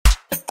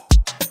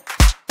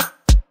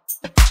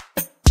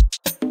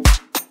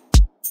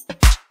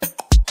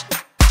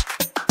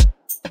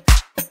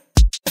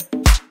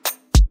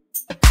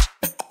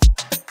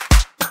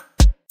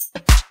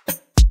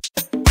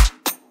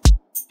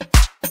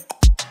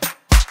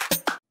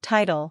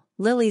Title: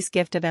 Lily's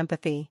Gift of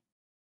Empathy.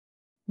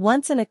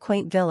 Once in a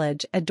quaint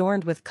village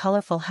adorned with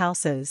colorful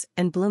houses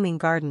and blooming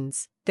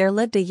gardens, there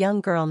lived a young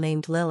girl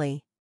named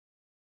Lily.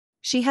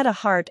 She had a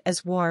heart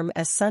as warm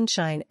as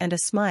sunshine and a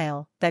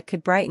smile that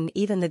could brighten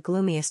even the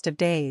gloomiest of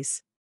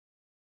days.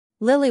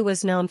 Lily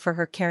was known for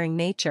her caring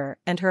nature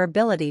and her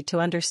ability to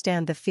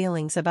understand the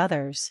feelings of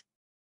others.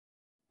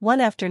 One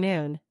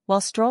afternoon,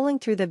 while strolling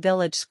through the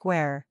village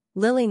square,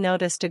 Lily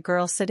noticed a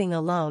girl sitting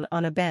alone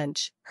on a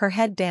bench, her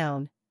head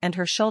down, and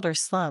her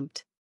shoulders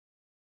slumped.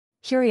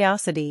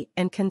 Curiosity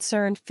and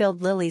concern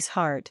filled Lily's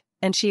heart,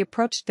 and she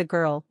approached the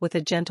girl with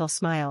a gentle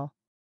smile.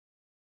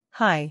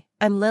 "Hi,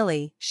 I'm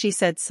Lily," she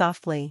said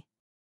softly.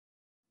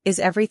 "Is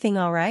everything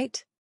all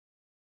right?"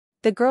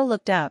 The girl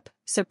looked up,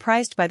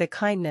 surprised by the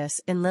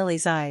kindness in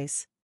Lily's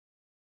eyes.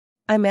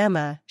 "I'm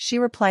Emma," she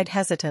replied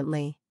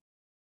hesitantly.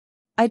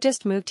 "I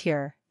just moved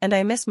here, and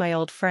I miss my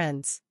old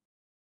friends."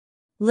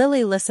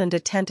 Lily listened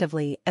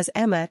attentively as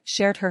Emma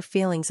shared her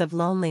feelings of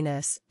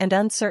loneliness and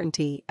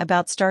uncertainty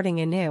about starting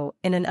anew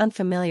in an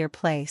unfamiliar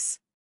place.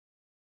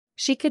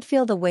 She could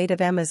feel the weight of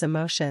Emma's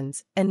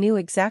emotions and knew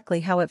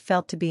exactly how it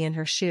felt to be in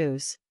her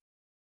shoes.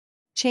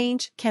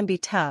 "Change can be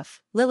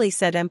tough," Lily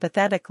said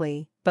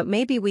empathetically, "but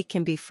maybe we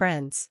can be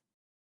friends.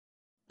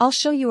 I'll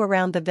show you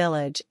around the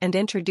village and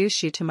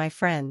introduce you to my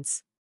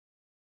friends."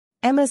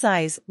 Emma's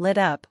eyes lit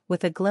up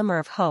with a glimmer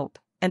of hope,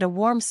 and a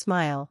warm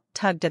smile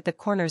tugged at the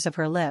corners of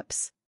her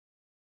lips.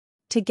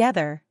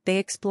 Together, they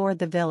explored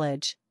the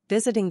village,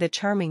 visiting the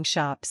charming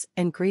shops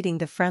and greeting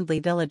the friendly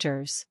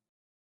villagers.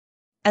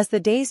 As the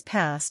days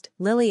passed,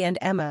 Lily and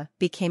Emma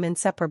became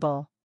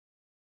inseparable.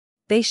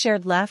 They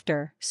shared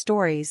laughter,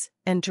 stories,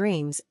 and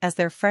dreams as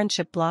their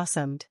friendship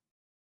blossomed.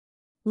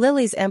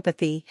 Lily's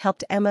empathy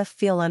helped Emma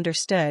feel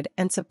understood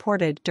and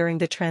supported during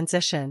the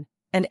transition,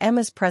 and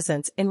Emma's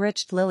presence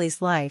enriched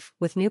Lily's life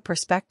with new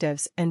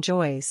perspectives and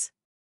joys.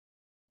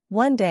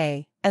 One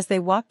day, as they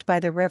walked by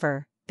the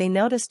river, they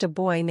noticed a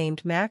boy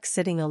named Max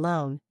sitting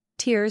alone,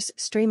 tears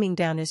streaming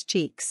down his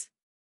cheeks.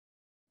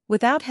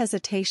 Without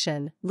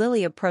hesitation,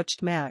 Lily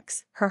approached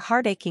Max, her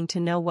heart aching to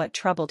know what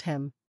troubled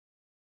him.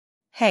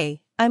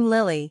 "Hey, I'm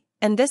Lily,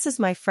 and this is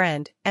my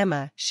friend,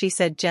 Emma," she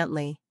said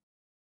gently.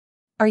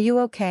 "Are you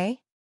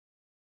okay?"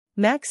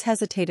 Max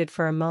hesitated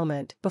for a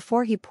moment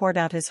before he poured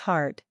out his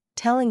heart,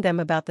 telling them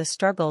about the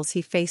struggles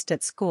he faced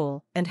at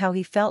school and how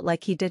he felt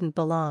like he didn't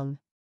belong.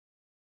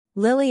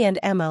 Lily and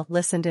Emma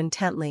listened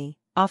intently,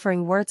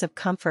 offering words of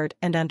comfort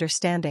and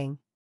understanding.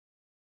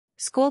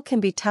 "School can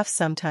be tough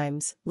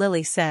sometimes,"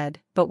 Lily said,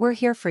 "but we're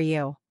here for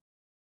you.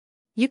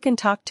 You can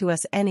talk to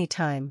us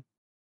anytime."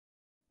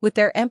 With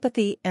their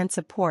empathy and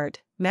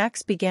support,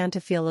 Max began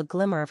to feel a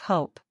glimmer of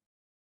hope.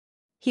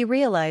 He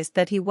realized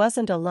that he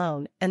wasn't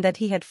alone and that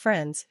he had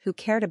friends who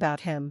cared about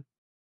him.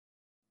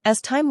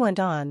 As time went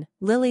on,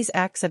 Lily's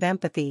acts of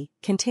empathy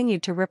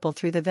continued to ripple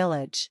through the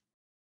village.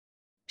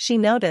 She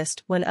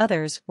noticed when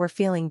others were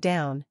feeling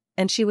down,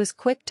 and she was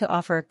quick to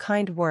offer a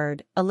kind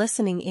word, a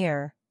listening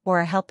ear, or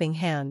a helping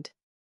hand.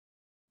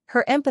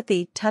 Her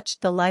empathy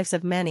touched the lives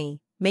of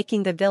many,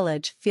 making the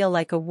village feel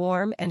like a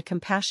warm and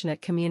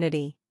compassionate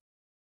community.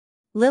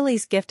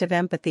 Lily's gift of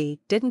empathy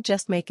didn't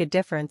just make a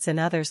difference in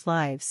others'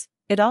 lives,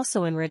 it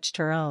also enriched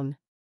her own.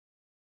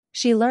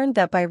 She learned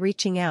that by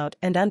reaching out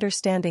and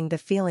understanding the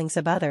feelings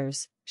of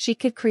others, she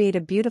could create a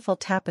beautiful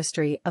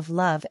tapestry of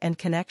love and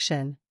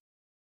connection.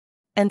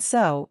 And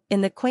so, in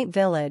the quaint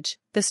village,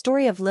 the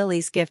story of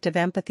Lily's gift of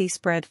empathy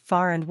spread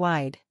far and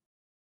wide.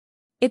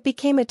 It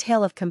became a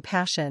tale of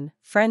compassion,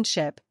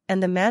 friendship,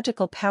 and the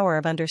magical power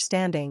of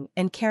understanding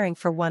and caring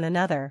for one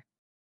another.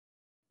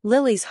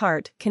 Lily's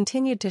heart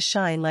continued to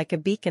shine like a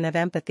beacon of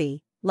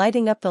empathy,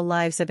 lighting up the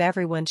lives of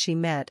everyone she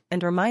met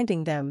and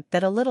reminding them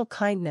that a little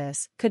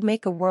kindness could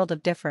make a world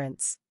of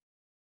difference.